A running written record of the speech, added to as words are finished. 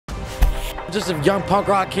Just a young punk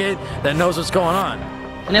rock kid that knows what's going on.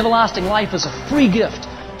 An everlasting life is a free gift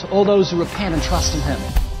to all those who repent and trust in Him.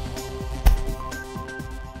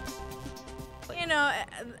 You know,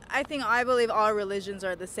 I believe all religions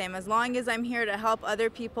are the same. As long as I'm here to help other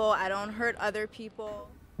people, I don't hurt other people.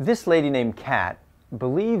 This lady named Kat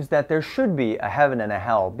believes that there should be a heaven and a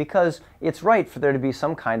hell because it's right for there to be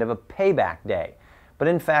some kind of a payback day. But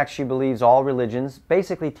in fact, she believes all religions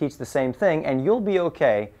basically teach the same thing, and you'll be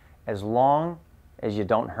okay as long as you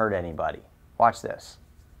don't hurt anybody. Watch this.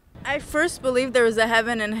 I first believed there was a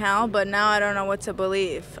heaven and hell, but now I don't know what to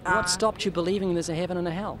believe. What stopped you believing there's a heaven and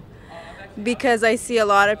a hell? Because I see a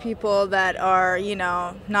lot of people that are, you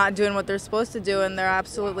know, not doing what they're supposed to do, and they're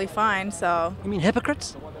absolutely fine, so... You mean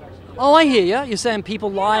hypocrites? Oh, I hear you. You're saying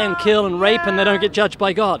people lie and kill and rape and they don't get judged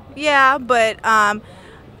by God. Yeah, but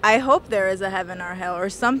I hope there is a heaven or hell or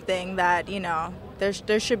something that, you know,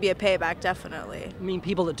 there should be a payback, definitely. You mean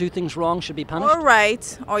people that do things wrong should be punished? Or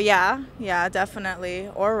right. Or yeah, definitely.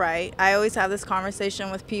 Or right. I always have this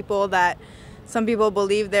conversation with people that some people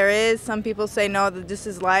believe there is, some people say no, that this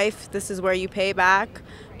is life, this is where you pay back,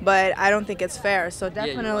 but I don't think it's fair. So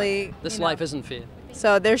definitely... Yeah, this life isn't fair.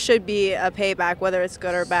 So there should be a payback, whether it's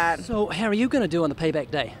good or bad. So how are you going to do on the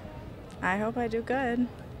payback day? I hope I do good.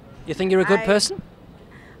 You think you're a good person?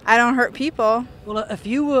 I don't hurt people. Well, if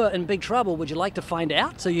you were in big trouble, would you like to find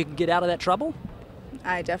out so you can get out of that trouble?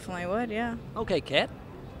 I definitely would, yeah. Okay, Kat.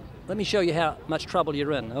 Let me show you how much trouble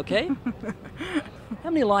you're in, okay? How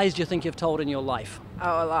many lies do you think you've told in your life?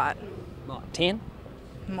 Oh, a lot. What, 10?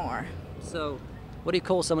 More. So, what do you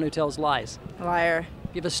call someone who tells lies? Liar.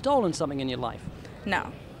 Have you ever stolen something in your life?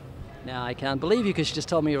 No. Now, I can't believe you because you just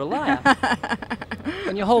told me you're a liar.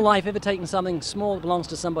 In your whole life, ever taken something small that belongs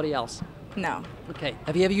to somebody else? No. Okay.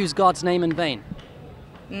 Have you ever used God's name in vain?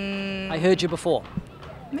 I heard you before.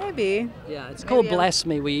 Maybe. Yeah, it's called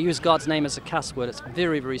blasphemy, where you use God's name as a cuss word. It's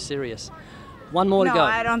very, very serious. One more to go. No,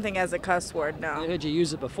 I don't think as a cuss word, no. I heard you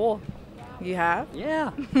use it before. You have?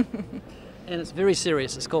 Yeah. And it's very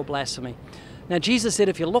serious. It's called blasphemy. Now, Jesus said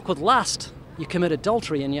if you look with lust, you commit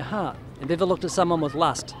adultery in your heart. Have you ever looked at someone with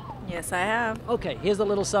lust? Yes, I have. Okay, here's a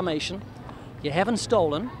little summation. You haven't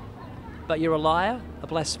stolen, but you're a liar, a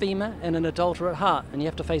blasphemer, and an adulterer at heart, and you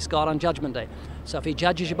have to face God on Judgment Day. So if He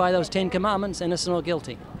judges you by those 10 commandments, innocent or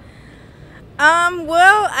guilty?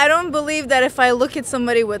 Well, I don't believe that if I look at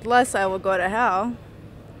somebody with lust, I will go to hell.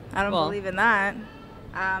 I don't believe in that.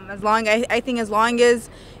 I think as long as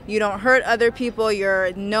you don't hurt other people,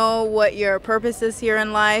 you know what your purpose is here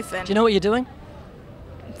in life. And do you know what you're doing?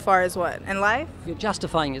 As far as what? In life? You're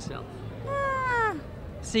justifying yourself.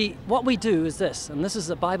 See, what we do is this, and this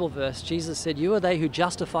is a Bible verse. Jesus said, "You are they who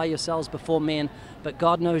justify yourselves before men, but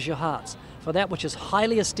God knows your hearts. For that which is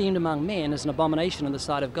highly esteemed among men is an abomination in the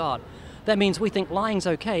sight of God." That means we think lying's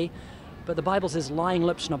okay, but the Bible says lying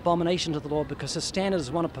lips are an abomination to the Lord because His standard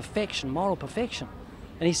is one of perfection, moral perfection.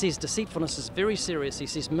 And He sees deceitfulness is very serious. He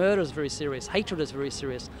sees murder is very serious. Hatred is very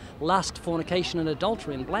serious. Lust, fornication, and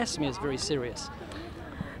adultery and blasphemy is very serious.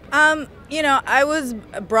 You know, I was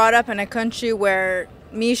brought up in a country where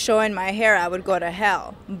me showing my hair, I would go to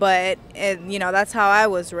hell. But, you know, that's how I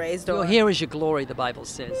was raised. Your hair is your glory, the Bible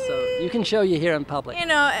says, so you can show your hair in public. You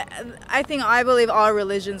know, I believe all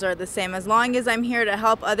religions are the same. As long as I'm here to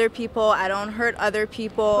help other people, I don't hurt other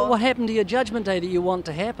people. But what happened to your Judgment Day that you want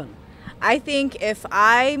to happen? I think if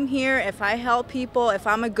I'm here, if I help people, if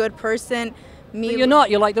I'm a good person, me... But you're not.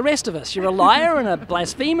 You're like the rest of us. You're a liar and a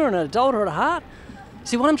blasphemer and an adulterer at heart.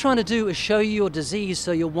 See, what I'm trying to do is show you your disease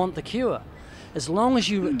so you'll want the cure. As long as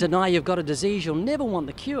you deny you've got a disease, you'll never want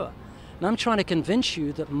the cure. And I'm trying to convince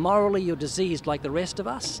you that morally you're diseased like the rest of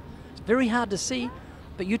us. It's very hard to see,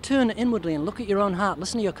 but you turn inwardly and look at your own heart,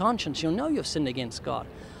 listen to your conscience, you'll know you've sinned against God.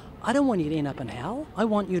 I don't want you to end up in hell. I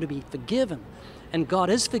want you to be forgiven. And God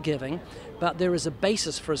is forgiving, but there is a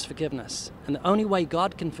basis for His forgiveness. And the only way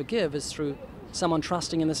God can forgive is through someone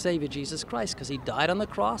trusting in the Savior, Jesus Christ, because He died on the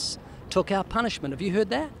cross, took our punishment. Have you heard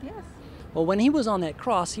that? Yes. Well, when He was on that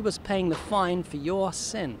cross, He was paying the fine for your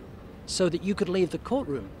sin so that you could leave the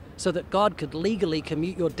courtroom, so that God could legally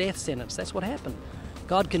commute your death sentence. That's what happened.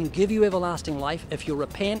 God can give you everlasting life if you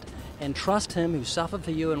repent and trust Him who suffered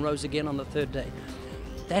for you and rose again on the third day.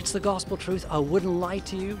 That's the gospel truth. I wouldn't lie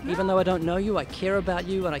to you. Even though I don't know you, I care about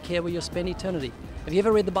you and I care where you'll spend eternity. Have you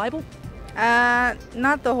ever read the Bible?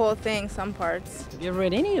 Not the whole thing, some parts. Have you ever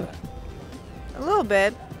read any of it? A little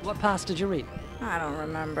bit. What parts did you read? I don't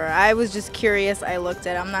remember. I was just curious. I looked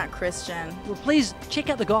at it. I'm not Christian. Well, please check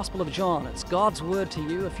out the Gospel of John. It's God's word to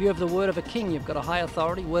you. If you have the word of a king, you've got a high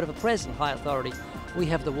authority. Word of a president, high authority. We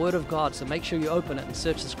have the word of God, so make sure you open it and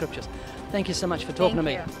search the scriptures. Thank you so much for talking to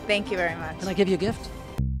me. Thank you very much. Can I give you a gift?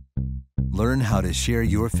 Learn how to share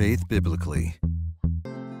your faith biblically.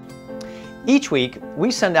 Each week, we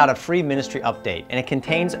send out a free ministry update, and it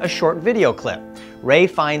contains a short video clip. Ray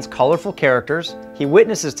finds colorful characters, he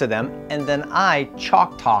witnesses to them, and then I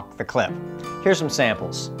chalk talk the clip. Here's some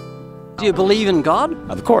samples. Do you believe in God?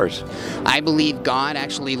 Of course. I believe God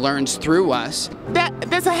actually learns through us.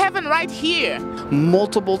 There's a heaven right here.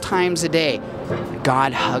 Multiple times a day,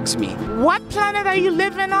 God hugs me. What planet are you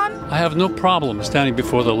living on? I have no problem standing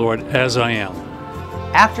before the Lord as I am.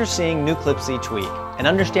 After seeing new clips each week and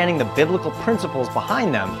understanding the biblical principles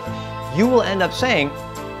behind them, you will end up saying,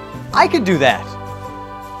 I could do that.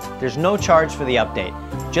 There's no charge for the update.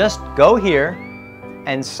 Just go here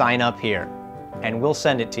and sign up here, and we'll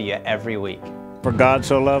send it to you every week. For God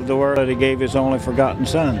so loved the world that He gave His only forgotten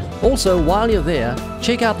Son. Also, while you're there,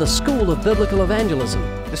 check out the School of Biblical Evangelism.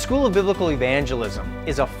 The School of Biblical Evangelism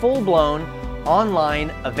is a full-blown online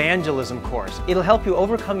evangelism course. It'll help you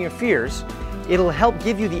overcome your fears. It'll help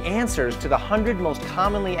give you the answers to the 100 most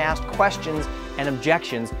commonly asked questions and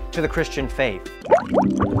objections to the Christian faith.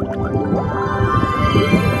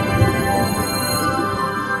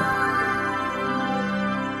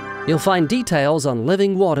 You'll find details on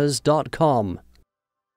livingwaters.com.